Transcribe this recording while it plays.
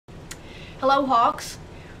Hello Hawks,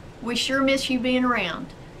 we sure miss you being around.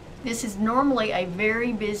 This is normally a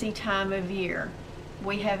very busy time of year.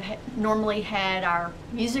 We have normally had our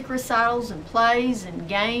music recitals and plays and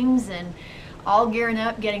games and all gearing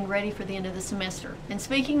up, getting ready for the end of the semester. And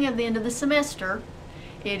speaking of the end of the semester,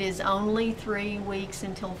 it is only 3 weeks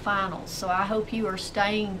until finals. So I hope you are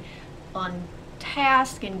staying on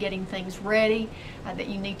task and getting things ready that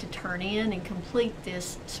you need to turn in and complete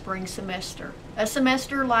this spring semester. A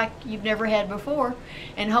semester like you've never had before,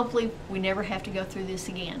 and hopefully we never have to go through this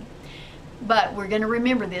again. But we're going to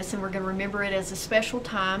remember this, and we're going to remember it as a special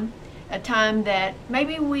time, a time that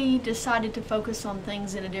maybe we decided to focus on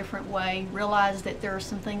things in a different way, realize that there are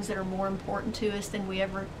some things that are more important to us than we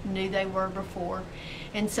ever knew they were before.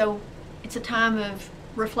 And so it's a time of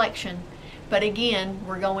reflection, but again,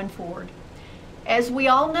 we're going forward. As we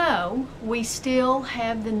all know, we still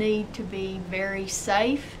have the need to be very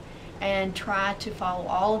safe and try to follow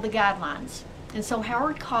all of the guidelines. And so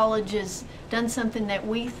Howard College has done something that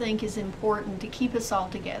we think is important to keep us all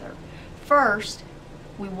together. First,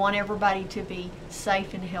 we want everybody to be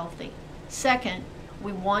safe and healthy. Second,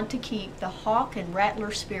 we want to keep the hawk and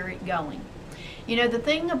rattler spirit going. You know, the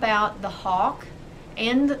thing about the hawk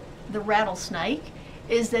and the rattlesnake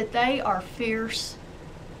is that they are fierce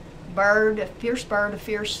bird, a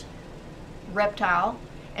fierce reptile,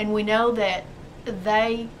 and we know that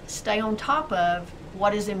they stay on top of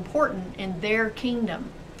what is important in their kingdom.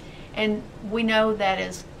 And we know that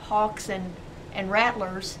as hawks and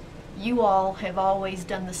rattlers, you all have always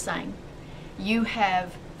done the same. You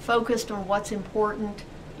have focused on what's important.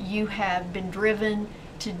 You have been driven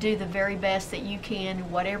to do the very best that you can in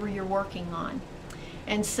whatever you're working on.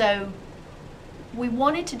 And so we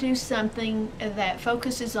wanted to do something that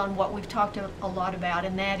focuses on what we've talked a lot about,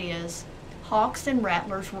 and that is hawks and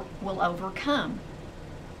rattlers will overcome.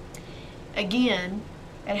 Again,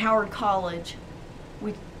 at Howard College,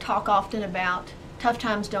 we talk often about tough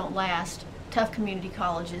times don't last, tough community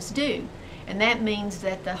colleges do. And that means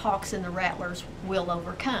that the hawks and the rattlers will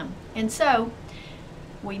overcome. And so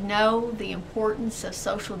we know the importance of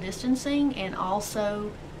social distancing and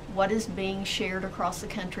also what is being shared across the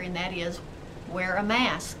country, and that is wear a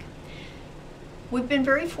mask. We've been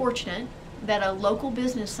very fortunate that a local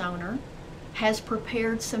business owner has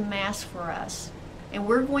prepared some masks for us, and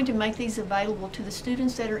we're going to make these available to the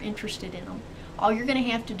students that are interested in them. All you're going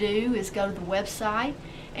to have to do is go to the website,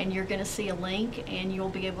 and you're going to see a link, and you'll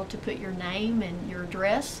be able to put your name and your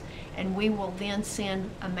address, and we will then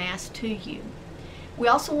send a mask to you. We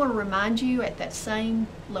also want to remind you at that same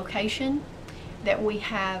location that we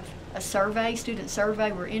have a survey, student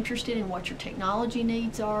survey. We're interested in what your technology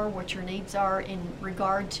needs are, what your needs are in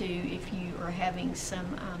regard to if you are having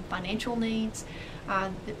some financial needs.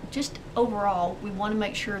 Just overall, we want to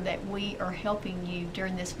make sure that we are helping you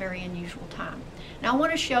during this very unusual time. Now I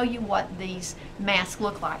want to show you what these masks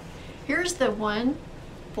look like. Here's the one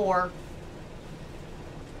for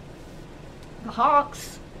the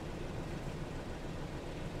hawks,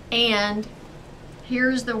 and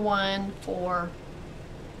here's the one for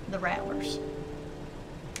the rattlers.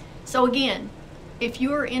 So again, if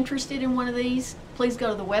you are interested in one of these, please go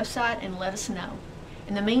to the website and let us know.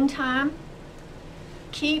 In the meantime,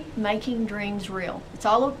 keep making dreams real. It's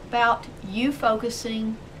all about you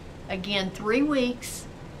focusing. Again, 3 weeks,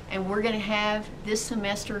 and we're going to have this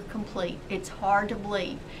semester complete. It's hard to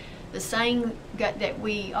believe. The saying that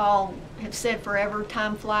we all have said forever,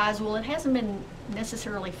 time flies. Well, it hasn't been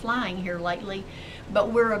necessarily flying here lately, but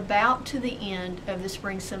we're about to the end of the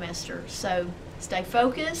spring semester. So stay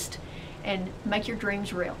focused and make your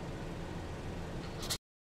dreams real.